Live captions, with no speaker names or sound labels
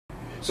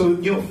So,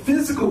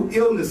 physical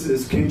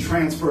illnesses can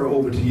transfer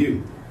over to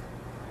you.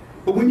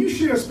 But when you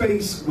share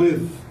space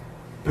with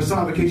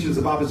personifications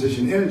of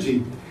opposition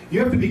energy, you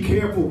have to be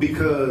careful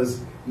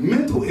because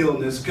mental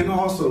illness can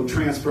also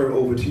transfer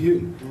over to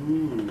you.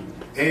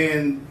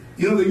 And,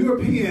 the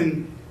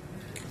European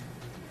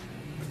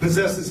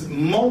possesses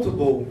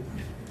multiple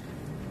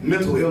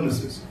mental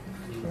illnesses.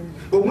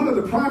 But one of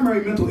the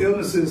primary mental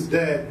illnesses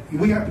that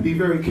we have to be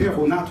very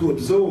careful not to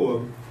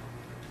absorb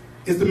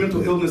is the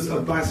mental illness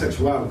of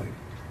bisexuality.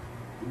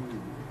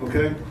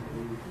 Okay?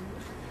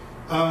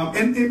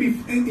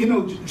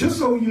 Just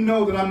so you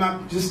know that I'm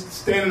not just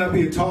standing up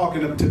here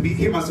talking to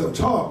hear myself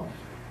talk,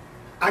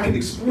 I can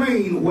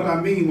explain what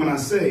I mean when I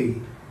say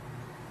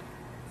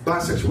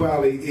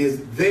bisexuality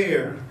is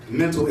their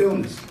mental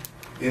illness.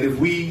 And if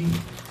we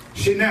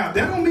should now,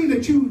 that don't mean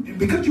that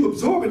because you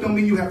absorb it, don't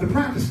mean you have to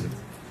practice it.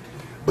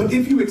 But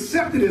if you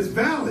accept it as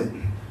valid,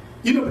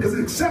 because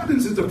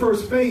acceptance is the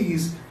first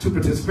phase to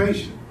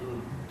participation,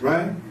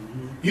 right?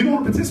 You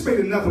don't participate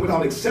in nothing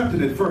without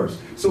accepting it first.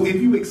 So if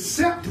you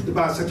accept the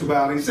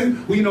bisexuality and say,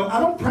 well, I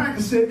don't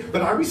practice it,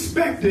 but I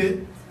respect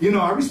it,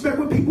 I respect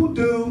what people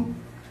do.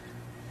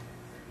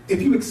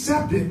 If you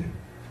accept it,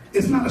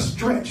 it's not a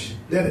stretch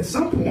that at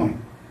some point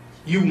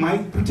you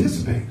might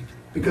participate,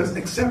 because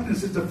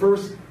acceptance is the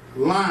first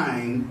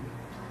line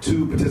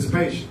to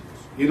participation.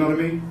 You know what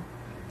I mean?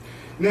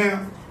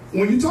 Now,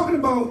 when you're talking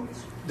about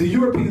the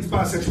Europeans'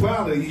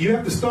 bisexuality, you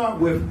have to start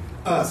with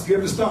us. You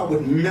have to start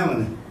with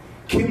melanin.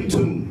 Kim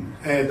Toon,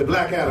 the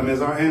Black Adam,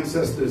 as our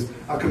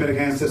Kemetic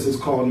ancestors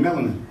called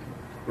melanin,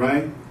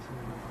 right?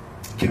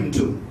 Kim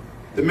Toon,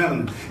 the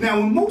melanin. Now,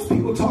 when most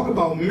people talk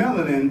about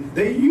melanin,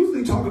 they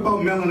usually talk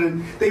about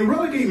melanin, they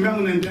relegate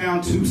melanin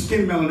down to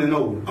skin melanin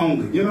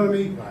only. You know what I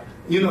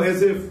mean?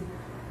 As if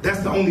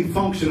that's the only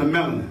function of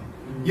melanin.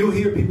 You'll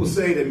hear people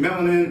say that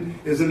melanin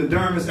is in the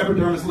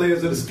epidermis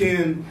layers of the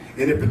skin,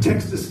 and it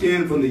protects the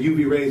skin from the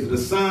UV rays of the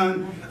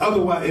sun.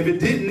 Otherwise, if it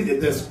didn't,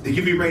 the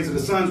UV rays of the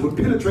sun would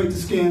penetrate the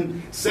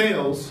skin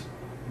cells,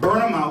 burn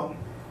them out,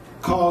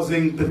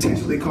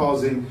 potentially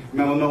causing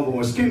melanoma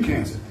or skin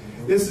cancer.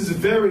 This is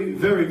very,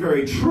 very,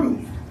 very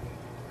true.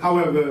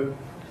 However,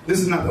 this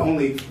is not the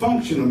only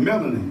function of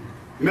melanin.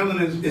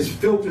 Melanin is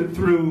filtered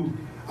through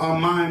our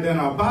mind and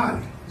our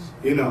body,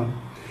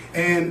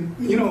 And,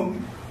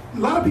 a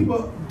lot of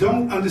people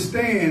don't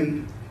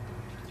understand,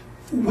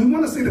 we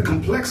want to say the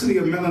complexity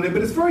of melanin,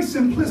 but it's very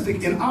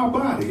simplistic in our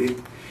body.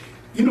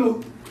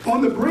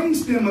 On the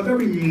brainstem of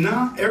every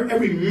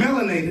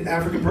melanated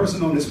African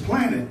person on this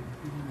planet,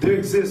 there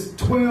exists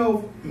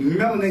 12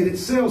 melanated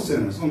cell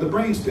centers on the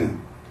brainstem.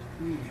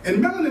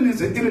 And melanin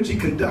is an energy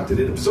conductor.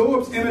 It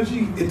absorbs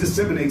energy, it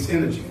disseminates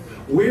energy.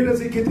 Where does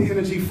it get the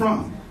energy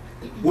from?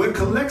 Well, it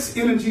collects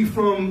energy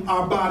from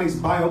our body's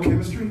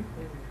biochemistry,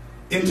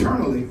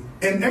 internally,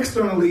 and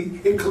externally,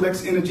 it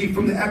collects energy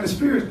from the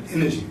atmospheric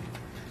energy.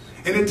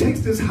 And it takes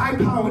this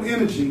high-powered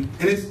energy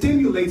and it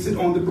stimulates it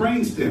on the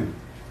brainstem.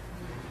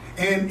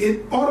 And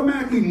it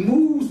automatically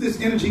moves this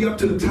energy up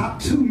to the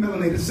top 2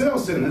 melanated cell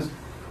centers,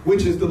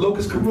 which is the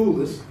locus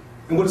coeruleus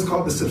and what is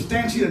called the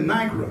substantia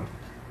nigra.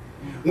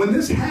 When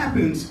this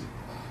happens,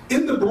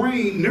 in the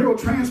brain,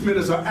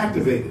 neurotransmitters are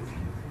activated.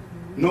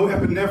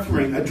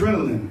 Norepinephrine,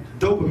 adrenaline,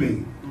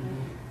 dopamine.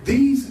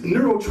 These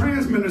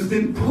neurotransmitters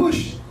then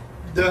push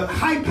the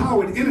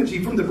high-powered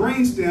energy from the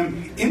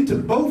brainstem into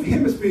both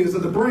hemispheres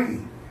of the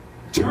brain,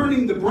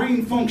 turning the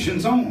brain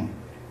functions on.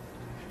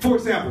 For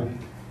example,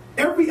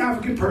 every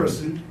African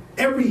person,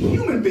 every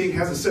human being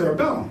has a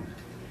cerebellum.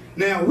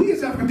 Now, we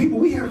as African people,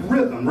 we have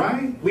rhythm,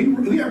 right?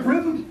 We have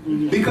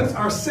rhythm because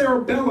our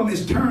cerebellum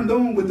is turned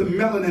on with the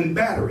melanin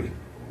battery.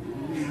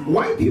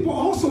 White people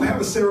also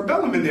have a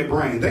cerebellum in their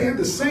brain. They have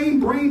the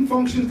same brain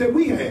functions that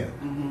we have.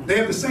 They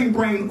have the same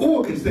brain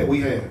organs that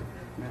we have,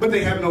 but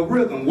they have no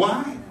rhythm.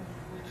 Why?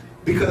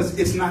 Because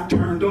it's not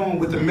turned on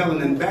with the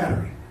melanin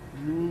battery.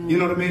 You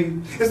know what I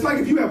mean? It's like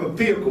if you have a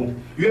vehicle,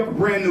 you have a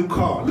brand new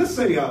car. Let's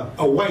say a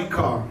white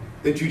car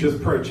that you just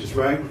purchased,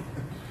 right?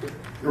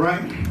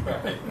 Right?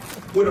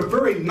 With a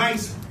very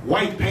nice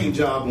white paint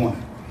job on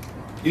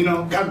it.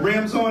 Got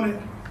rims on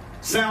it.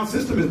 Sound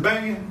system is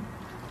banging.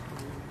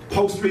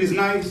 Upholstery is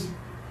nice.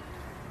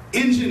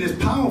 Engine is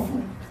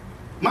powerful.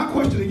 My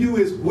question to you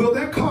is, will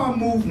that car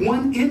move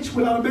 1 inch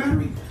without a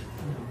battery?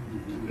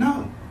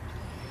 No.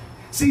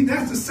 See,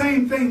 that's the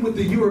same thing with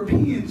the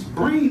Europeans'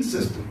 brain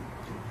system.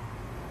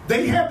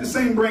 They have the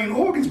same brain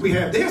organs we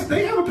have. They have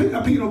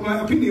a pineal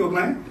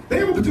gland. They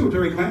have a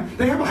pituitary gland.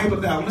 They have a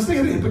hypothalamus. They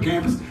have a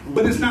hippocampus,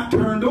 but it's not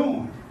turned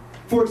on.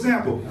 For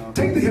example,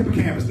 take the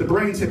hippocampus, the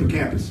brain's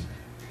hippocampus.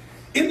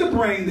 In the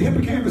brain, the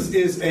hippocampus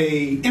is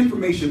a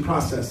information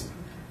processor.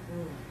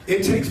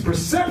 It takes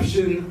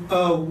perception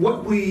of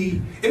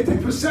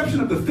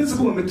the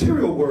physical and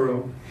material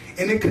world,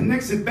 and it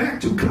connects it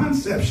back to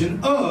conception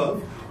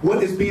of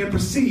what is being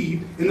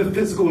perceived in the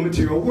physical and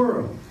material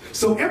world.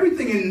 So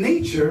everything in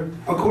nature,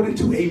 according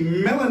to a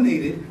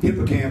melanated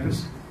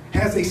hippocampus,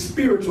 has a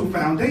spiritual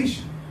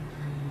foundation.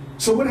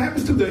 So what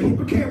happens to the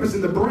hippocampus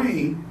in the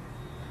brain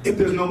if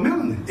there's no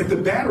melanin, if the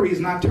battery is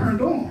not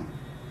turned on?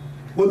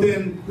 Well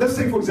then, let's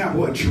say for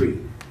example a tree.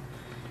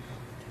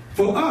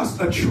 For us,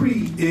 a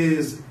tree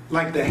is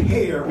like the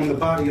hair on the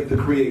body of the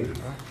Creator.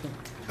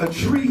 A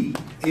tree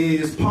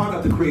is part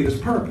of the Creator's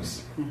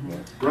purpose,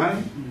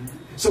 right?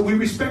 So we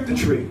respect the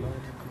tree.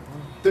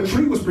 The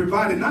tree was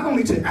provided not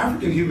only to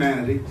African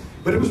humanity,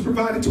 but it was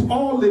provided to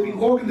all living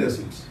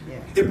organisms.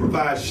 It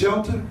provides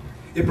shelter,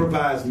 it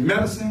provides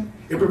medicine,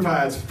 it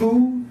provides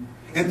food,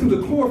 and through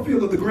the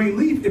chlorophyll of the green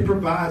leaf, it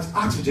provides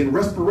oxygen,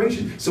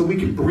 respiration, so we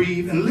can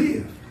breathe and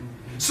live.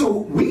 So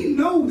we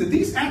know that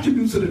these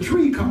attributes of the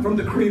tree come from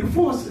the creative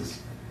forces.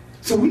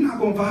 So we're not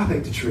going to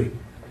violate the tree.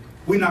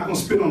 We're not going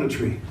to spit on the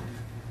tree.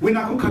 We're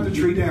not going to cut the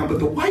tree down. But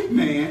the white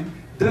man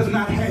does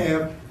not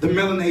have the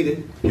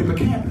melanated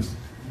hippocampus.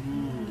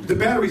 The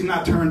battery's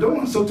not turned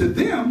on. So to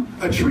them,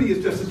 a tree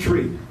is just a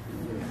tree.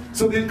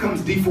 So then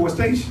comes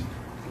deforestation,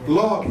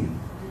 logging.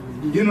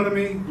 You know what I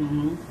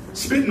mean?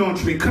 Spitting on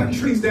trees, cutting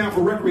trees down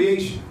for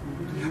recreation.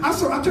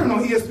 I turned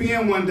on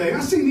ESPN one day. I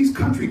seen these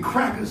country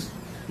crackers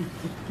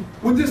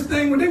with this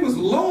thing where they was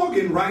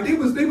logging, right? They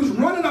was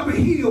running up a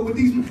hill with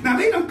these. Now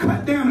they done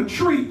cut down a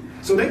tree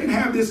so they can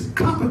have this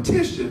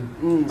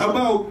competition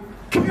about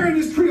carrying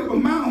this tree up a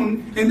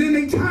mountain, and then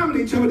they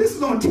timing each other. This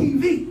is on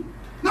TV.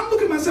 And I'm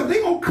looking at myself,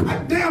 they gonna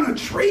cut down a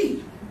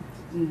tree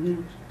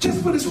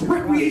just for this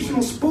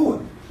recreational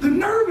sport. The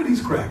nerve of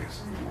these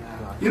crackers.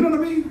 You know what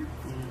I mean?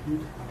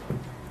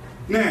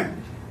 Now,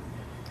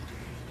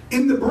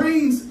 in the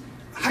brain's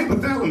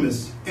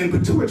hypothalamus and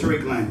pituitary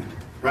gland,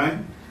 right?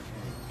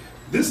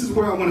 This is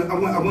where I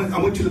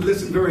want you to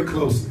listen very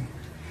closely.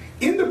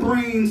 In the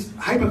brain's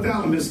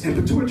hypothalamus and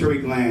pituitary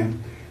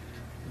gland,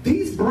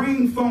 these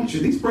brain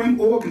functions, these brain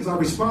organs are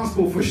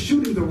responsible for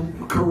shooting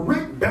the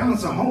correct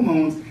balance of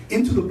hormones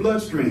into the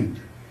bloodstream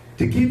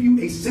to give you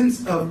a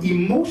sense of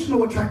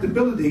emotional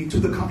attractability to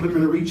the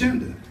complementary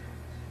gender,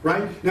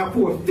 right? Now,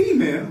 for a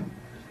female,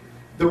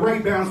 the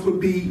right balance would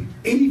be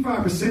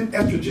 85%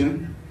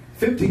 estrogen,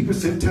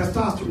 15%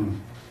 testosterone.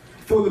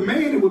 For the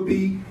man, it would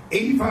be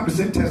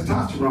 85%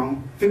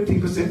 testosterone,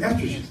 15%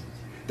 estrogen.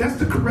 That's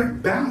the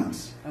correct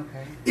balance.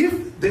 Okay.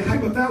 If the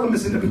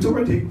hypothalamus and the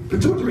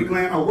pituitary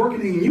gland are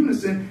working in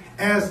unison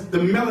as the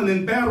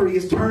melanin battery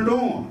is turned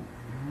on,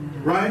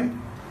 right?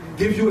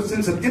 Gives you a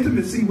sense of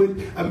intimacy and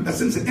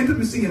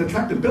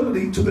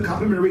attractability to the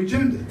complementary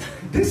gender.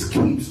 This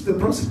keeps the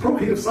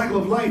procreative cycle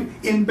of life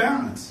in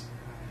balance.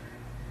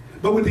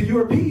 But with the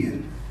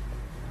European,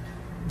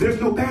 there's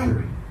no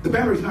battery. The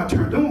battery's not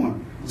turned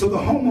on. So the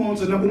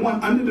hormones are, number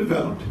one,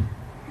 underdeveloped,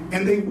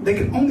 and they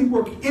can only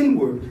work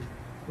inward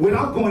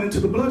without going into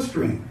the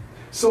bloodstream.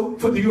 So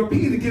for the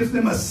European, it gives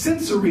them a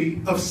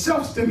sensory of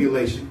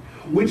self-stimulation,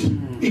 which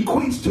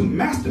equates to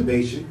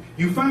masturbation.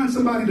 You find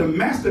somebody to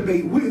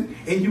masturbate with,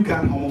 and you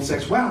got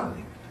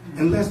homosexuality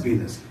and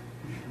lesbianism.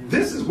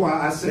 This is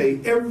why I say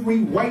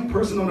every white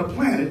person on the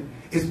planet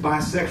is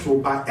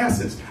bisexual by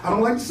essence. I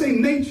don't like to say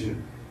nature,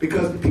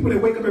 because people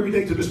that wake up every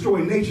day to destroy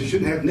nature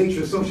shouldn't have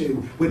nature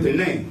associated with their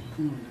name.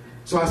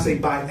 So I say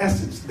by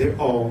essence, they're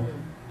all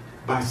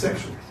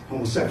bisexual,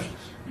 homosexuals.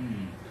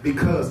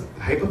 Because the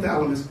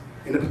hypothalamus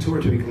and the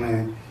pituitary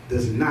gland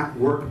does not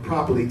work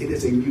properly. It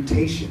is a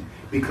mutation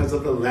because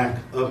of the lack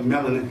of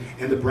melanin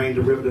and the brain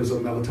derivatives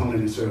of melatonin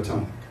and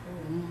serotonin.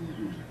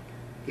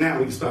 Now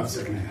we can start the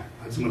second half.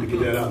 I just want to get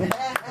that out.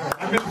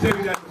 I meant to tell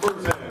you that.